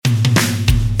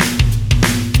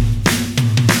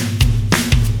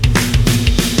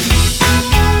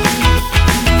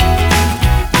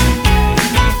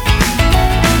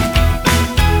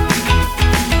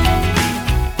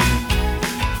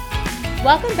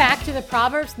Welcome back to the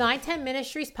Proverbs 910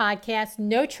 Ministries podcast,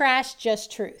 No Trash, Just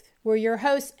Truth. We're your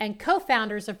hosts and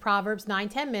co-founders of Proverbs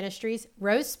 910 Ministries,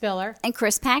 Rose Spiller and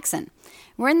Chris Paxson.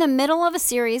 We're in the middle of a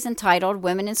series entitled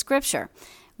Women in Scripture.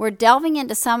 We're delving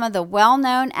into some of the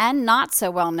well-known and not so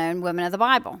well-known women of the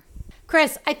Bible.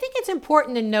 Chris, I think it's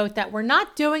important to note that we're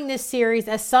not doing this series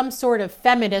as some sort of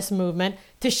feminist movement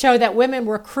to show that women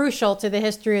were crucial to the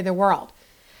history of the world.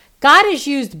 God has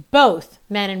used both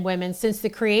men and women since the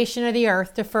creation of the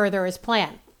earth to further his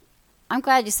plan. I'm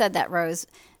glad you said that, Rose.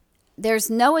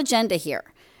 There's no agenda here.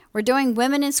 We're doing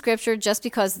women in Scripture just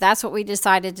because that's what we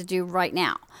decided to do right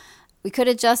now. We could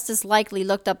have just as likely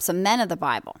looked up some men of the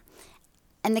Bible.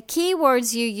 And the key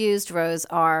words you used, Rose,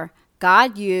 are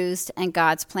God used and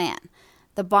God's plan.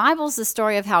 The Bible's the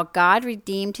story of how God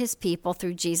redeemed his people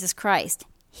through Jesus Christ.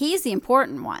 He's the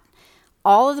important one.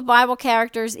 All of the Bible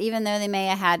characters, even though they may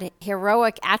have had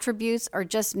heroic attributes, are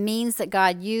just means that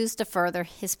God used to further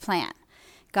his plan.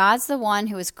 God's the one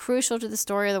who is crucial to the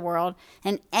story of the world,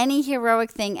 and any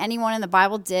heroic thing anyone in the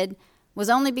Bible did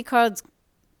was only because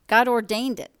God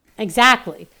ordained it.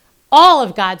 Exactly. All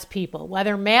of God's people,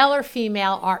 whether male or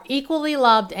female, are equally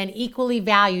loved and equally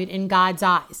valued in God's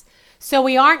eyes. So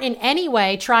we aren't in any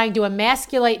way trying to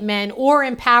emasculate men or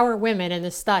empower women in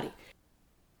this study.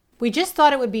 We just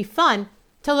thought it would be fun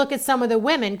to look at some of the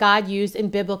women God used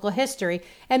in biblical history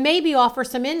and maybe offer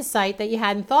some insight that you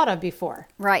hadn't thought of before.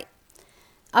 Right.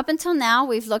 Up until now,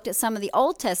 we've looked at some of the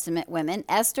Old Testament women,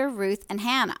 Esther, Ruth, and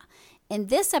Hannah. In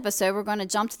this episode, we're going to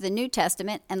jump to the New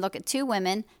Testament and look at two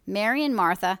women, Mary and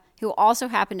Martha, who also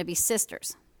happen to be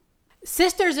sisters.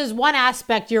 Sisters is one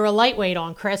aspect you're a lightweight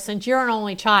on, Chris, since you're an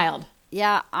only child.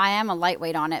 Yeah, I am a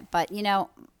lightweight on it, but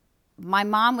my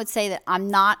mom would say that I'm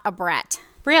not a brat.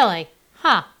 Really?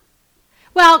 Huh.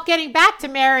 Well, getting back to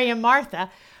Mary and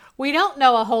Martha, we don't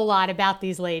know a whole lot about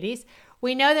these ladies.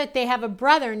 We know that they have a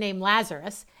brother named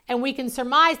Lazarus, and we can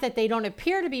surmise that they don't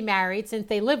appear to be married since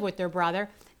they live with their brother,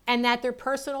 and that they're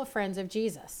personal friends of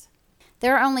Jesus.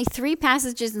 There are only 3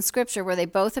 passages in Scripture where they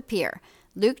both appear,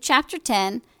 Luke chapter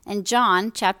 10 and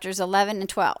John chapters 11 and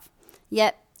 12.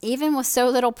 Yet, even with so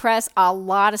little press, a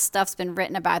lot of stuff's been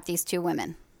written about these two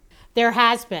women. There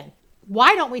has been.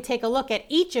 Why don't we take a look at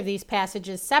each of these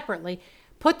passages separately,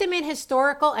 put them in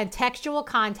historical and textual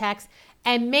context,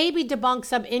 and maybe debunk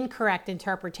some incorrect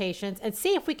interpretations and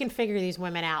see if we can figure these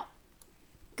women out.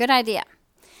 Good idea.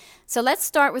 So let's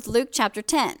start with Luke chapter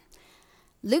 10.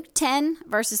 Luke 10,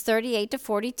 verses 38 to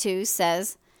 42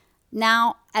 says,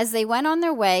 "Now, as they went on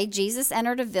their way, Jesus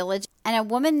entered a village, and a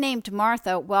woman named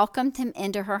Martha welcomed him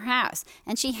into her house.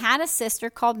 And she had a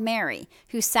sister called Mary,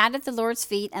 who sat at the Lord's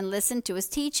feet and listened to his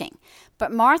teaching.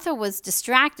 But Martha was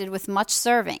distracted with much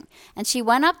serving. And she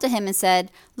went up to him and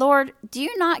said, 'Lord, do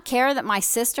you not care that my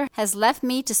sister has left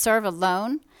me to serve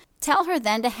alone? Tell her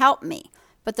then to help me.'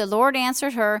 But the Lord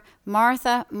answered her,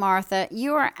 'Martha, Martha,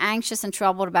 you are anxious and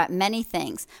troubled about many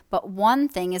things, but one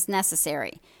thing is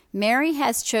necessary. Mary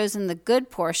has chosen the good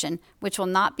portion, which will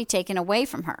not be taken away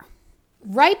from her.'"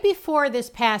 Right before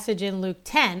this passage in Luke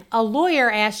 10, a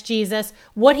lawyer asked Jesus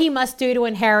what he must do to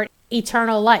inherit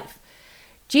eternal life.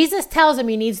 Jesus tells him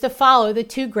he needs to follow the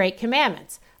 2 great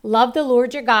commandments. Love the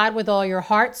Lord your God with all your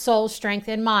heart, soul, strength,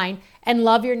 and mind, and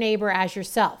love your neighbor as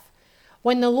yourself.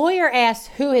 When the lawyer asks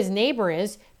who his neighbor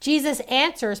is, Jesus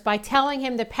answers by telling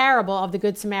him the parable of the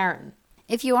Good Samaritan.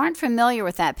 If you aren't familiar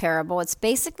with that parable, it's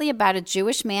basically about a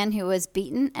Jewish man who was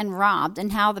beaten and robbed,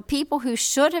 and how the people who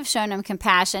should have shown him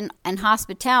compassion and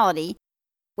hospitality,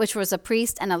 which was a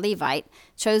priest and a Levite,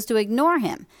 chose to ignore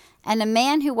him. And a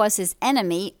man who was his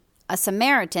enemy, a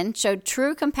Samaritan, showed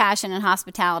true compassion and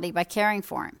hospitality by caring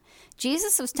for him.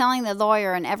 Jesus was telling the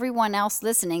lawyer and everyone else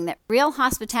listening that real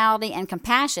hospitality and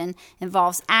compassion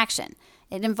involves action.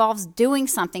 It involves doing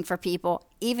something for people,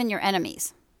 even your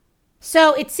enemies.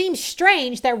 So it seems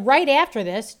strange that right after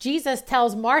this, Jesus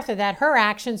tells Martha that her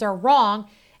actions are wrong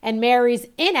and Mary's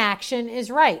inaction is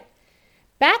right.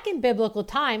 Back in biblical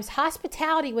times,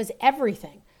 hospitality was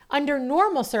everything. Under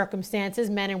normal circumstances,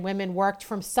 men and women worked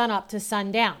from sunup to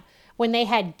sundown. When they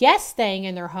had guests staying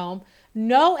in their home,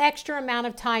 no extra amount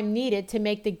of time needed to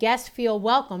make the guest feel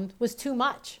welcomed was too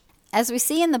much. As we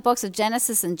see in the books of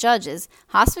Genesis and Judges,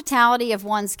 hospitality of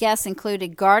one's guests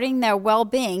included guarding their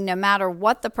well-being no matter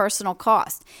what the personal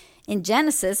cost. In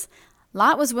Genesis,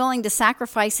 Lot was willing to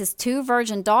sacrifice his 2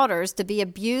 virgin daughters to be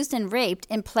abused and raped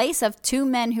in place of 2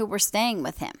 men who were staying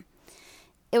with him.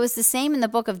 It was the same in the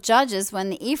book of Judges when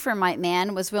the Ephraimite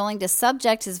man was willing to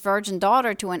subject his virgin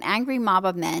daughter to an angry mob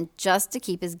of men just to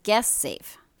keep his guests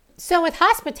safe. So with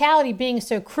hospitality being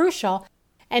so crucial,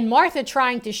 and Martha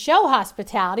trying to show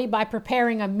hospitality by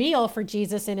preparing a meal for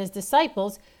Jesus and his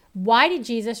disciples, Why did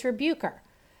Jesus rebuke her?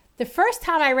 The first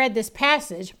time I read this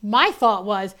passage, my thought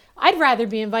was, I'd rather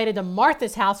be invited to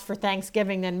Martha's house for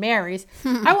Thanksgiving than Mary's.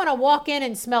 I want to walk in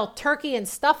and smell turkey and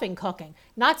stuffing cooking,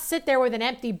 not sit there with an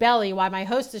empty belly while my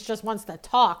hostess just wants to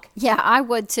talk. Yeah, I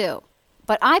would too.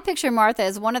 But I picture Martha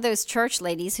as one of those church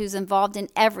ladies who's involved in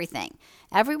everything.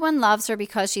 Everyone loves her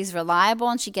because she's reliable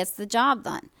and she gets the job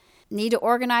done. Need to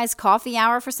organize coffee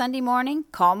hour for Sunday morning?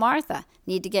 Call Martha.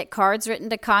 Need to get cards written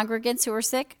to congregants who are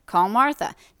sick? Call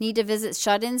Martha. Need to visit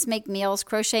shut-ins, make meals,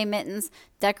 crochet mittens,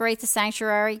 decorate the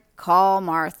sanctuary? Call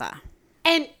Martha.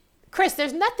 And Chris,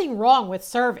 there's nothing wrong with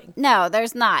serving. No,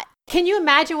 there's not. Can you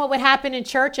imagine what would happen in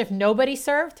church if nobody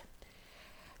served?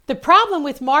 The problem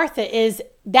with Martha is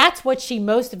that's what she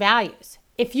most values.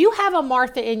 If you have a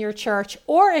Martha in your church,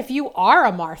 or if you are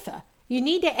a Martha, you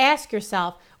need to ask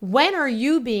yourself, when are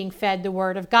you being fed the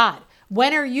Word of God?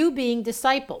 When are you being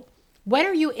discipled? When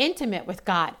are you intimate with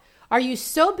God? Are you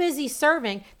so busy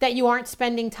serving that you aren't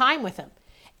spending time with Him?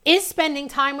 Is spending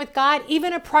time with God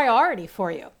even a priority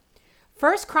for you?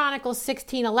 1 Chronicles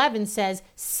 16:11 says,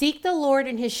 "Seek the Lord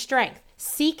in His strength.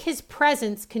 Seek His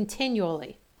presence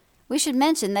continually." We should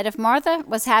mention that if Martha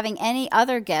was having any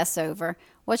other guests over,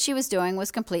 what she was doing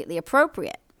was completely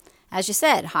appropriate. As you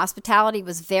said, hospitality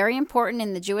was very important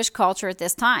in the Jewish culture at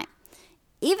this time.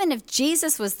 Even if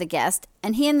Jesus was the guest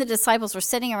and he and the disciples were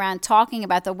sitting around talking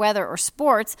about the weather or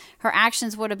sports, her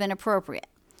actions would have been appropriate.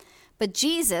 But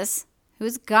Jesus,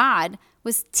 who's God,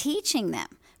 was teaching them,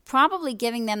 probably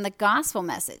giving them the gospel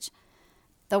message.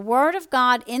 The Word of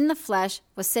God in the flesh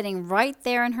was sitting right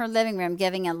there in her living room,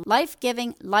 giving a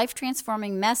life-giving,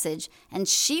 life-transforming message, and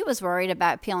she was worried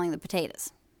about peeling the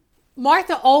potatoes.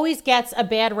 Martha always gets a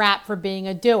bad rap for being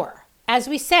a doer. As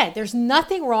we said, there's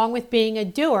nothing wrong with being a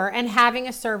doer and having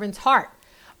a servant's heart.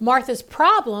 Martha's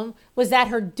problem was that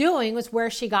her doing was where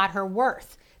she got her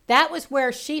worth. That was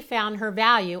where she found her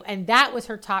value, and that was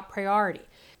her top priority.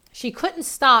 She couldn't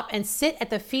stop and sit at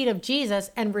the feet of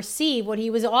Jesus and receive what He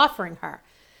was offering her.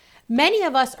 Many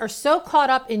of us are so caught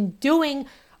up in doing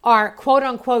our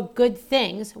quote-unquote good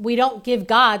things, we don't give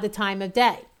God the time of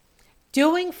day.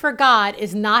 Doing for God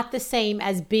is not the same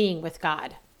as being with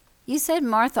God. You said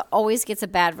Martha always gets a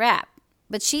bad rap,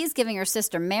 but she's giving her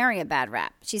sister Mary a bad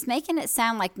rap. She's making it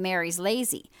sound like Mary's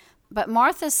lazy. But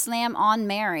Martha's slam on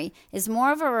Mary is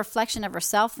more of a reflection of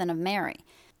herself than of Mary.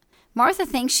 Martha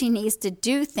thinks she needs to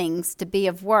do things to be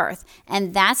of worth,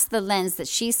 and that's the lens that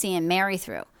she's seeing Mary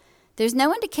through. There's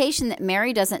no indication that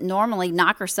Mary doesn't normally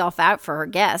knock herself out for her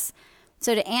guests.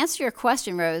 So to answer your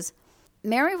question, Rose,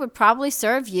 Mary would probably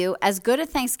serve you as good a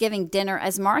Thanksgiving dinner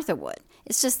as Martha would.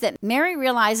 It's just that Mary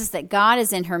realizes that God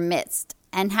is in her midst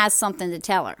and has something to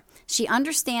tell her. She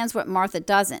understands what Martha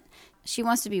doesn't. She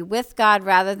wants to be with God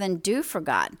rather than do for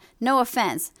God. No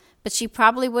offense, but she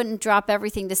probably wouldn't drop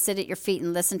everything to sit at your feet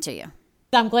and listen to you.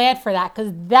 I'm glad for that,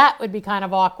 because that would be kind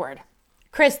of awkward.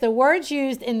 Chris, the words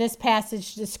used in this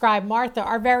passage to describe Martha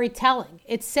are very telling.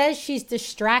 It says she's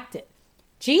distracted.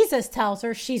 Jesus tells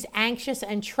her she's anxious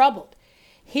and troubled.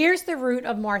 Here's the root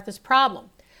of Martha's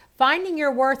problem. Finding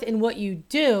your worth in what you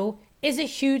do is a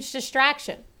huge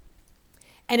distraction.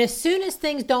 And as soon as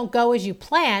things don't go as you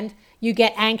planned, you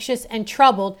get anxious and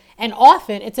troubled, and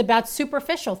often it's about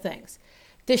superficial things.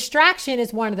 Distraction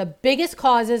is one of the biggest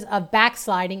causes of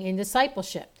backsliding in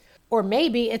discipleship. Or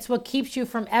maybe it's what keeps you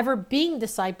from ever being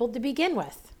discipled to begin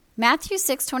with. Matthew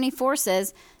 6:24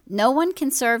 says, "No one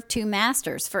can serve two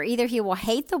masters, for either he will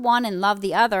hate the one and love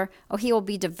the other, or he will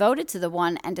be devoted to the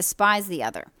one and despise the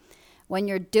other." When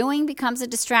your doing becomes a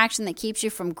distraction that keeps you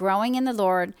from growing in the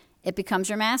Lord, it becomes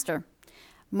your master.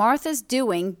 Martha's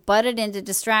doing butted into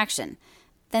distraction,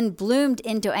 then bloomed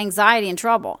into anxiety and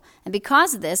trouble. And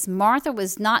because of this, Martha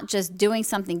was not just doing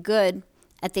something good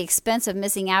at the expense of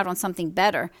missing out on something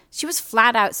better. She was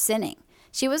flat out sinning.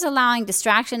 She was allowing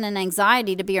distraction and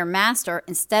anxiety to be her master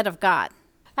instead of God.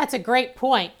 That's a great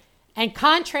point. And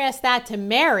contrast that to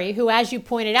Mary, who, as you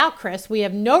pointed out, Chris, we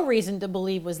have no reason to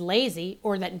believe was lazy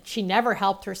or that she never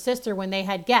helped her sister when they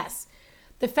had guests.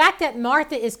 The fact that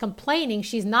Martha is complaining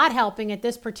she's not helping at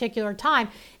this particular time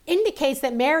indicates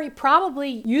that Mary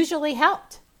probably usually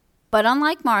helped. But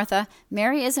unlike Martha,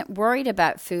 Mary isn't worried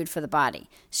about food for the body.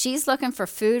 She's looking for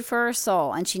food for her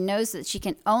soul, and she knows that she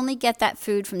can only get that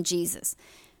food from Jesus.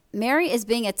 Mary is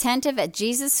being attentive at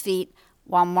Jesus' feet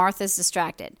while Martha's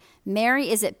distracted. Mary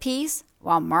is at peace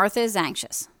while Martha is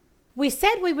anxious. We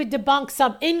said we would debunk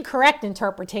some incorrect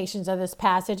interpretations of this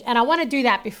passage, and I want to do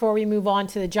that before we move on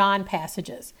to the John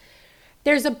passages.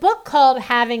 There's a book called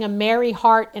Having a Mary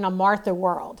Heart in a Martha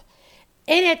World.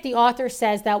 In it, the author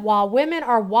says that while women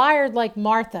are wired like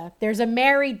Martha, there's a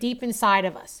Mary deep inside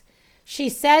of us. She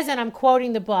says, and I'm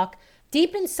quoting the book,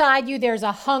 "Deep inside you, there's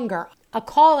a hunger, a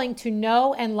calling to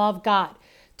know and love God,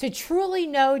 to truly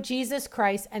know Jesus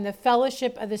Christ and the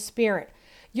fellowship of the Spirit.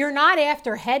 You're not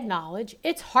after head knowledge.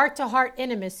 It's heart-to-heart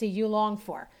intimacy you long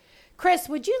for." Chris,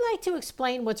 would you like to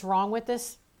explain what's wrong with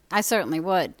this? I certainly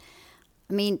would.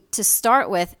 I mean, to start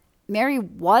with, Mary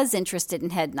was interested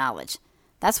in head knowledge.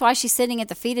 That's why she's sitting at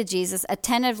the feet of Jesus,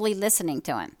 attentively listening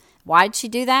to him. Why did she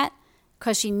do that?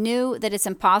 Because she knew that it's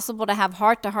impossible to have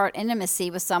heart-to-heart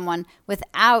intimacy with someone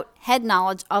without head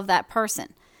knowledge of that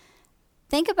person.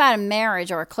 Think about a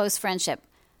marriage or a close friendship.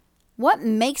 What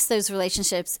makes those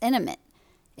relationships intimate?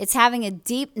 It's having a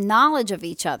deep knowledge of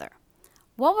each other.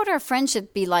 What would our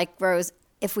friendship be like, Rose,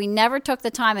 if we never took the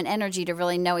time and energy to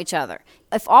really know each other?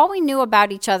 If all we knew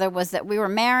about each other was that we were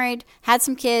married, had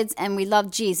some kids, and we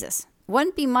loved Jesus, it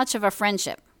wouldn't be much of a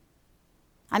friendship.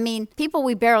 I mean, people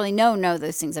we barely know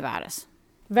those things about us.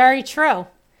 Very true.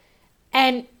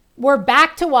 And we're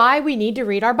back to why we need to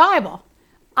read our Bible.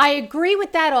 I agree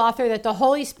with that author that the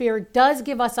Holy Spirit does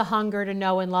give us a hunger to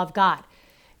know and love God.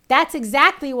 That's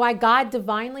exactly why God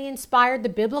divinely inspired the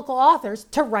biblical authors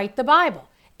to write the Bible.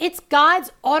 It's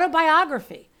God's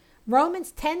autobiography.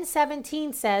 Romans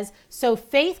 10:17 says, "So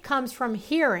faith comes from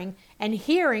hearing, and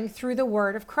hearing through the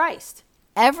word of Christ."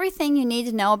 Everything you need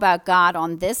to know about God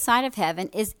on this side of heaven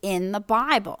is in the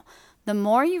Bible. The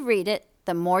more you read it,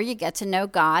 the more you get to know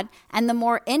God, and the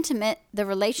more intimate the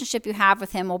relationship you have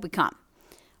with him will become.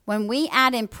 When we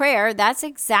add in prayer, that's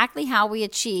exactly how we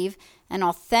achieve an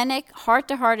authentic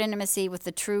heart-to-heart intimacy with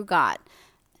the true God.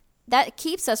 That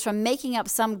keeps us from making up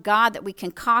some God that we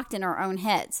concoct in our own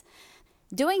heads.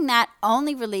 Doing that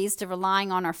only leads to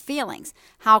relying on our feelings,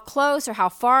 how close or how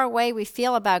far away we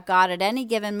feel about God at any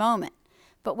given moment.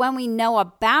 But when we know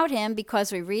about him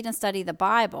because we read and study the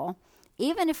Bible,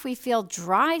 even if we feel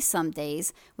dry some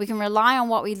days, we can rely on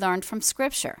what we learned from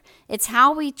Scripture. It's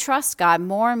how we trust God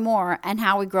more and more and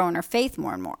how we grow in our faith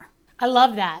more and more. I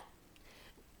love that.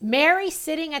 Mary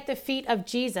sitting at the feet of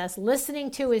Jesus,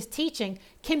 listening to his teaching,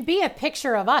 can be a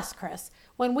picture of us, Chris.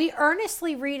 When we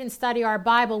earnestly read and study our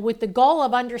Bible with the goal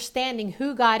of understanding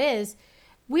who God is,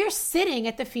 we're sitting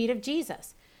at the feet of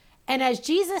Jesus. And as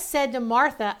Jesus said to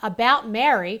Martha about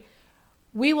Mary,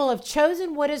 we will have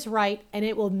chosen what is right, and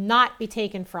it will not be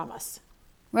taken from us.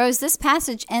 Rose, this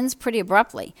passage ends pretty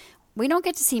abruptly. We don't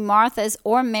get to see Martha's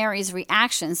or Mary's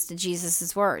reactions to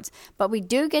Jesus' words, but we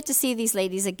do get to see these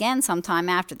ladies again sometime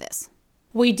after this.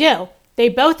 We do. They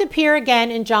both appear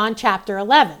again in John chapter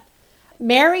 11.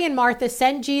 Mary and Martha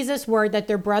send Jesus word that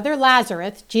their brother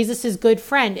Lazarus, Jesus' good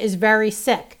friend, is very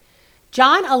sick.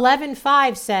 John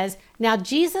 11:5 says, "Now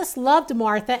Jesus loved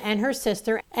Martha and her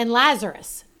sister and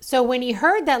Lazarus. So when he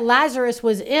heard that Lazarus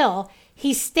was ill,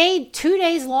 he stayed 2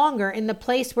 days longer in the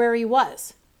place where he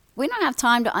was." We don't have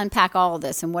time to unpack all of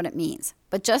this and what it means,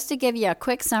 but just to give you a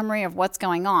quick summary of what's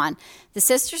going on, the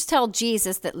sisters tell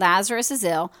Jesus that Lazarus is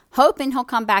ill, hoping he'll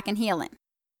come back and heal him.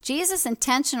 Jesus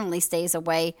intentionally stays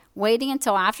away, waiting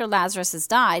until after Lazarus has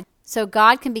died, so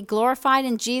God can be glorified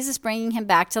in Jesus bringing him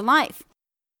back to life.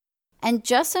 And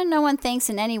just so no one thinks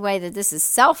in any way that this is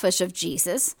selfish of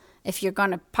Jesus, if you're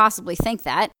going to possibly think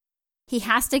that, he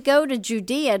has to go to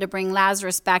Judea to bring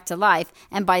Lazarus back to life,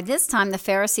 and by this time the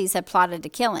Pharisees had plotted to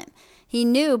kill him. He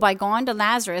knew by going to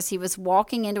Lazarus he was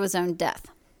walking into his own death.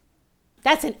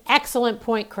 That's an excellent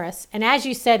point, Chris. And as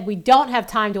you said, we don't have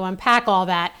time to unpack all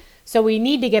that, so we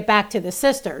need to get back to the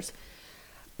sisters.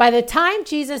 By the time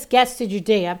Jesus gets to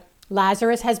Judea,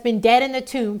 Lazarus has been dead in the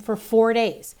tomb for 4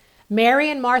 days.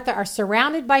 Mary and Martha are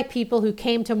surrounded by people who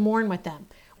came to mourn with them.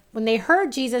 When they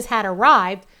heard Jesus had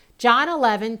arrived, John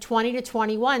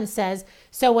 11:20-21 says,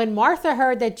 "So when Martha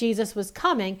heard that Jesus was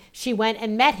coming, she went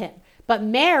and met him. But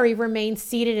Mary remained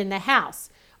seated in the house.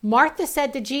 Martha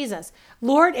said to Jesus,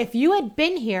 'Lord, if you had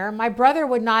been here, my brother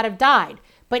would not have died.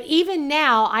 But even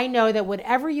now I know that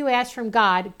whatever you ask from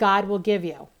God, God will give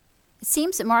you.'" It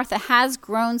seems that Martha has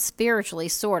grown spiritually,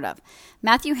 sort of.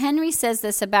 Matthew Henry says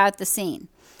this about the scene.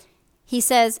 He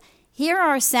says, "Here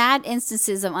are sad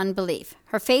instances of unbelief.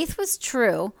 Her faith was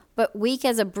true, but weak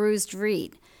as a bruised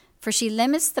reed. For she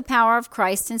limits the power of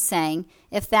Christ in saying,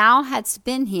 'If thou hadst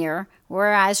been here,'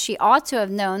 whereas she ought to have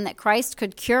known that Christ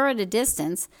could cure at a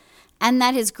distance, and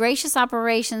that his gracious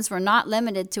operations were not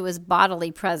limited to his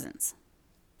bodily presence."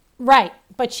 Right,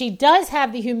 but she does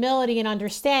have the humility and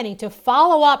understanding to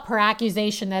follow up her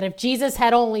accusation that if Jesus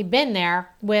had only been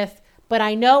there with, "But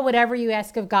I know whatever you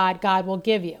ask of God, God will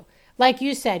give you." Like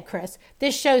you said, Chris,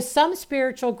 this shows some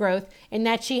spiritual growth in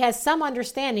that she has some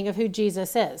understanding of who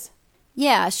Jesus is.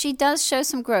 Yeah, she does show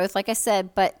some growth, like I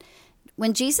said, but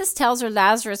When Jesus tells her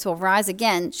Lazarus will rise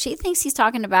again, she thinks he's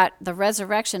talking about the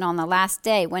resurrection on the last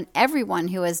day when everyone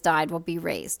who has died will be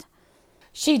raised.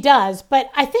 She does,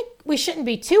 but I think we shouldn't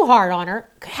be too hard on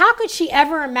her. How could she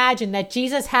ever imagine that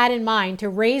Jesus had in mind to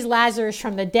raise Lazarus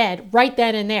from the dead right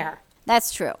then and there?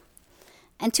 That's true.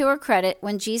 And to her credit,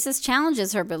 when Jesus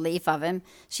challenges her belief of him,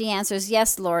 she answers,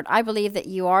 "Yes, Lord, I believe that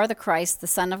you are the Christ, the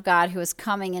Son of God, who is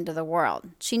coming into the world."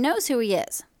 She knows who he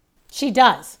is. She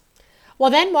does. Well,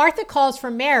 then Martha calls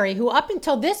for Mary, who up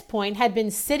until this point had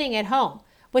been sitting at home.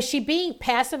 Was she being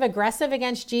passive-aggressive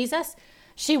against Jesus?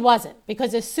 She wasn't,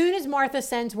 because as soon as Martha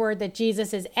sends word that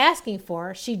Jesus is asking for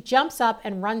her, she jumps up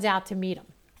and runs out to meet him.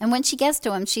 And when she gets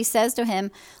to him, she says to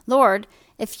him, "Lord,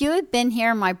 if you had been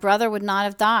here, my brother would not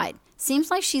have died."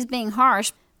 Seems like she's being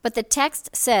harsh, but the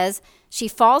text says she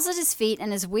falls at his feet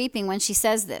and is weeping when she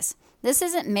says this. This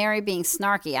isn't Mary being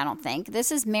snarky, I don't think.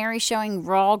 This is Mary showing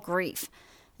raw grief.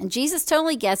 And Jesus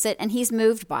totally gets it, and he's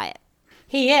moved by it.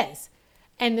 He is.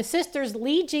 And the sisters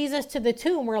lead Jesus to the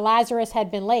tomb where Lazarus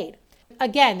had been laid.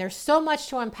 Again, there's so much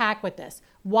to unpack with this.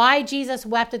 Why Jesus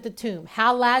wept at the tomb,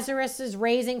 how Lazarus'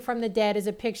 raising from the dead is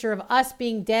a picture of us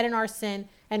being dead in our sin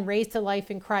and raised to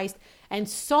life in Christ, and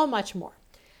so much more.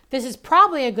 This is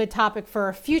probably a good topic for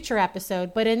a future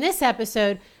episode, but in this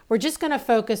episode, we're just going to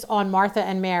focus on Martha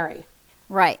and Mary.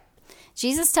 Right.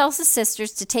 Jesus tells his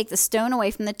sisters to take the stone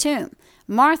away from the tomb.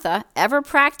 Martha, ever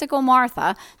practical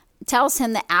Martha, tells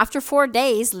him that after 4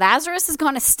 days, Lazarus is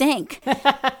going to stink.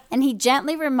 And he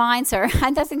gently reminds her,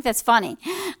 I think that's funny,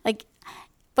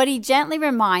 but he gently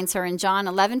reminds her in John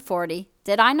 11:40,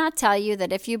 "Did I not tell you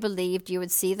that if you believed, you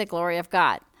would see the glory of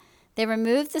God?" They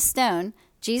removed the stone.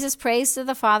 Jesus prays to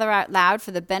the Father out loud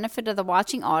for the benefit of the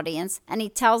watching audience, and he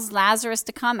tells Lazarus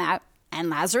to come out, and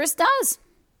Lazarus does.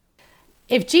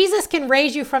 If Jesus can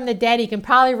raise you from the dead, he can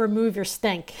probably remove your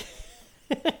stink.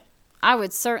 I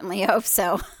would certainly hope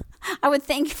so. I would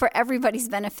think for everybody's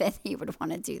benefit, he would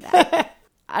want to do that.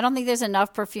 I don't think there's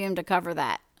enough perfume to cover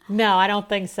that. No, I don't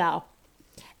think so.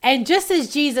 And just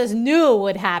as Jesus knew it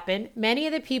would happen, many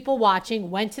of the people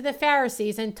watching went to the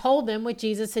Pharisees and told them what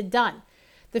Jesus had done.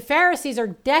 The Pharisees are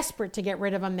desperate to get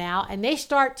rid of him now, and they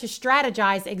start to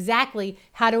strategize exactly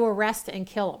how to arrest and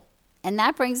kill him. And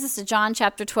that brings us to John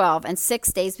chapter 12, and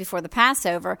 6 days before the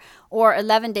Passover, or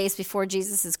 11 days before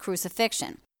Jesus'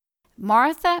 crucifixion.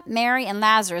 Martha, Mary, and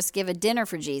Lazarus give a dinner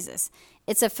for Jesus.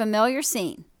 It's a familiar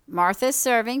scene. Martha is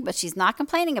serving, but she's not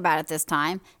complaining about it this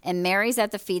time, and Mary's at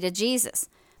the feet of Jesus.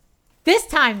 This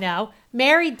time, though,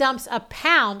 Mary dumps a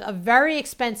pound of very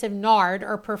expensive nard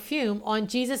or perfume on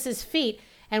Jesus' feet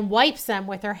and wipes them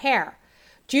with her hair.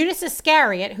 Judas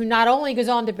Iscariot, who not only goes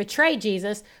on to betray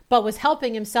Jesus, but was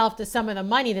helping himself to some of the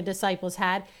money the disciples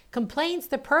had, complains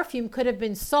the perfume could have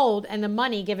been sold and the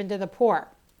money given to the poor.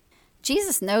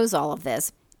 Jesus knows all of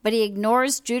this, but he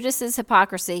ignores Judas's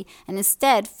hypocrisy and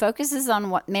instead focuses on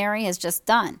what Mary has just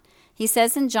done. He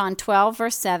says in John 12,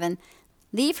 verse 7,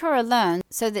 "Leave her alone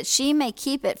so that she may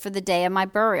keep it for the day of my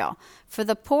burial. For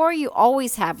the poor you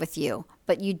always have with you,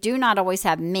 but you do not always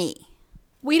have me."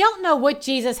 We don't know what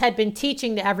Jesus had been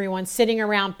teaching to everyone sitting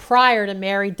around prior to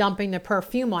Mary dumping the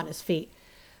perfume on his feet.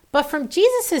 But from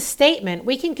Jesus' statement,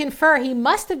 we can confer he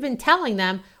must have been telling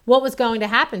them what was going to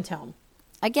happen to him.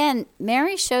 Again,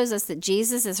 Mary shows us that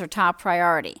Jesus is her top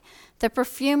priority. The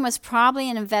perfume was probably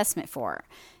an investment for her,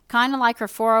 kind of like her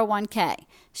 401k.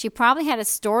 She probably had it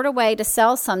stored away to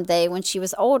sell someday when she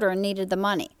was older and needed the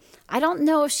money. I don't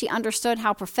know if she understood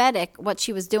how prophetic what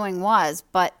she was doing was,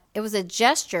 but it was a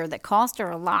gesture that cost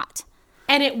her a lot.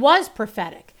 And it was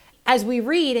prophetic. As we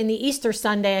read in the Easter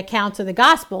Sunday accounts of the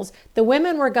Gospels, the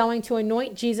women were going to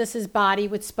anoint Jesus' body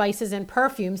with spices and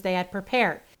perfumes they had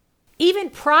prepared. Even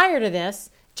prior to this,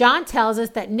 John tells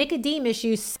us that Nicodemus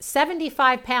used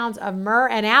 75 pounds of myrrh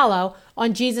and aloe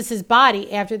on Jesus'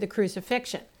 body after the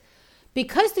crucifixion.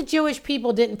 Because the Jewish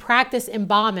people didn't practice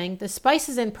embalming, the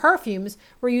spices and perfumes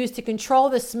were used to control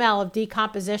the smell of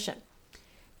decomposition.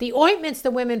 The ointments the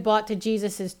women brought to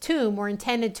Jesus' tomb were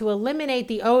intended to eliminate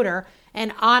the odor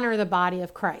and honor the body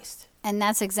of Christ. And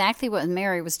that's exactly what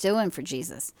Mary was doing for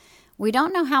Jesus. We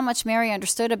don't know how much Mary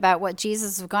understood about what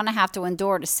Jesus was going to have to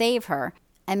endure to save her,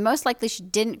 and most likely she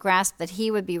didn't grasp that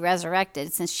he would be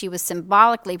resurrected since she was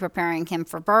symbolically preparing him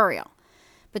for burial.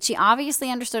 But she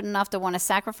obviously understood enough to want to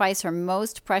sacrifice her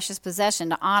most precious possession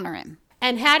to honor him.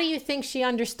 And how do you think she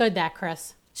understood that,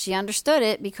 Chris? She understood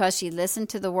it because she listened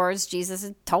to the words Jesus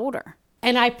had told her.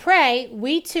 And I pray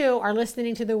we too are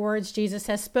listening to the words Jesus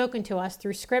has spoken to us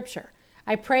through Scripture.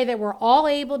 I pray that we're all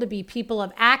able to be people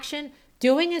of action,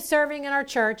 doing and serving in our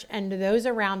church and to those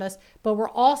around us, but we're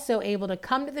also able to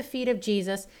come to the feet of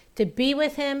Jesus, to be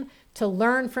with him, to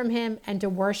learn from him, and to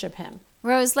worship him.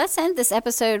 Rose, let's end this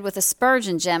episode with a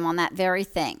Spurgeon gem on that very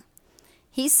thing.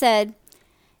 He said,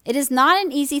 "It is not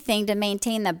an easy thing to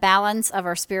maintain the balance of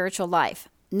our spiritual life.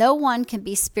 No one can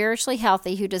be spiritually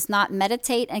healthy who does not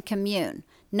meditate and commune.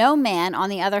 No man, on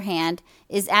the other hand,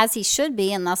 is as he should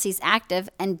be unless he's active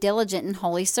and diligent in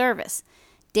holy service."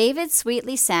 David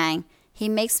sweetly sang, "He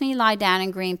makes me lie down in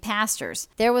green pastures."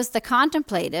 There was the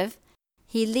contemplative,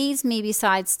 "He leads me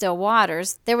beside still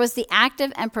waters." There was the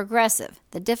active and progressive.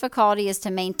 The difficulty is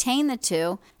to maintain the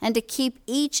two and to keep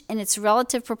each in its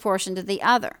relative proportion to the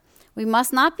other. We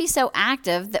must not be so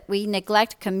active that we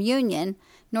neglect communion,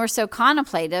 nor so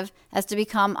contemplative as to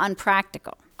become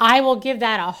unpractical. I will give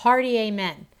that a hearty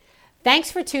amen. Thanks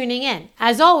for tuning in.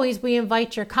 As always, we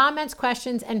invite your comments,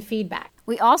 questions, and feedback.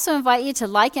 We also invite you to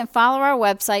like and follow our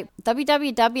website,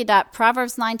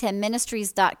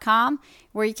 www.proverbs910ministries.com,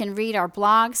 where you can read our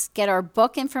blogs, get our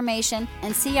book information,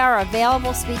 and see our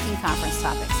available speaking conference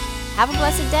topics. Have a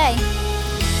blessed day.